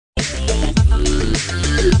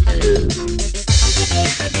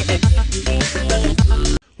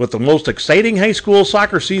With the most exciting high school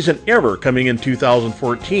soccer season ever coming in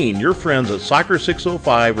 2014, your friends at Soccer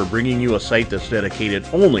 605 are bringing you a site that's dedicated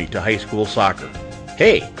only to high school soccer.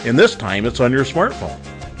 Hey, and this time it's on your smartphone.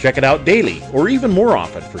 Check it out daily, or even more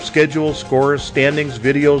often, for schedules, scores, standings,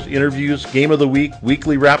 videos, interviews, game of the week,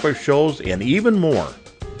 weekly wrap-up shows, and even more.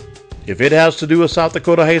 If it has to do with South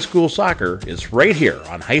Dakota high school soccer, it's right here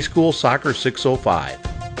on High School Soccer 605.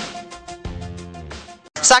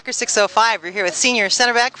 Soccer 605, we're here with senior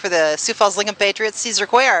center back for the Sioux Falls Lincoln Patriots, Cesar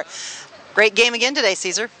Cuellar. Great game again today,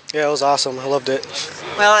 Cesar. Yeah, it was awesome. I loved it.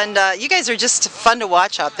 Well, and you guys are just fun to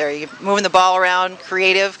watch out there. You're moving the ball around,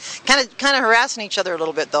 creative, kind of harassing each other a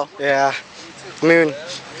little bit, though. Yeah, I mean,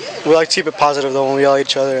 we like to keep it positive though when we yell at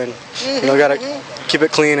each other, and gotta keep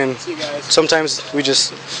it clean. And sometimes we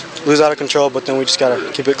just lose out of control, but then we just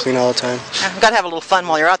gotta keep it clean all the time. Gotta have a little fun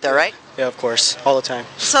while you're out there, right? Yeah, of course, all the time.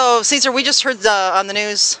 So, Cesar, we just heard on the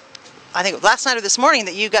news, I think last night or this morning,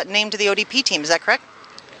 that you got named to the ODP team. Is that correct?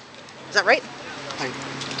 Is that right? I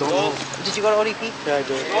don't know. Did you go to ODP? Yeah, I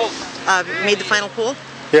did. Made the final pool?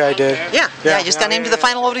 Yeah, I did. Yeah, you just got named to the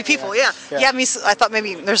final ODP pool. Yeah. I thought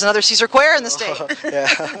maybe there's another Cesar Cuellar in the state. Yeah.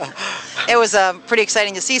 It was pretty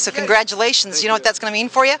exciting to see. So congratulations. You know what that's going to mean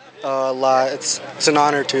for you? A lot. It's an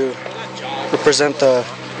honor to represent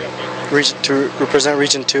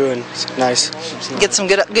Region 2, and it's nice. Get some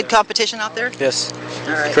good competition out there. Yes.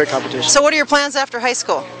 All right. Great competition. So what are your plans after high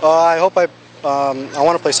school? I hope I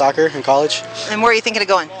want to play soccer in college. And where are you thinking of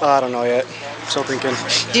going? I don't know yet. Still thinking.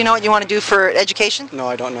 Do you know what you want to do for education? No,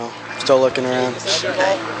 I don't know. Still looking around.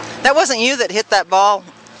 Okay. That wasn't you that hit that ball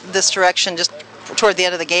this direction just toward the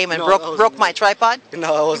end of the game and broke my tripod?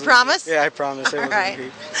 No, I wasn't. You promise? Yeah, I promise. All right.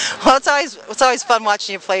 Well, it's always fun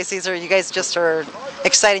watching you play, Cesar. You guys just are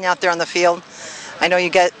exciting out there on the field. I know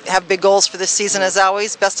you have big goals for this season, as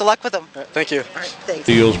always. Best of luck with them. Thank you. All right, thanks.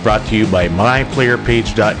 Video is brought to you by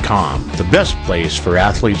myplayerpage.com, the best place for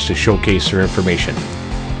athletes to showcase their information.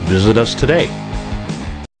 Visit us today.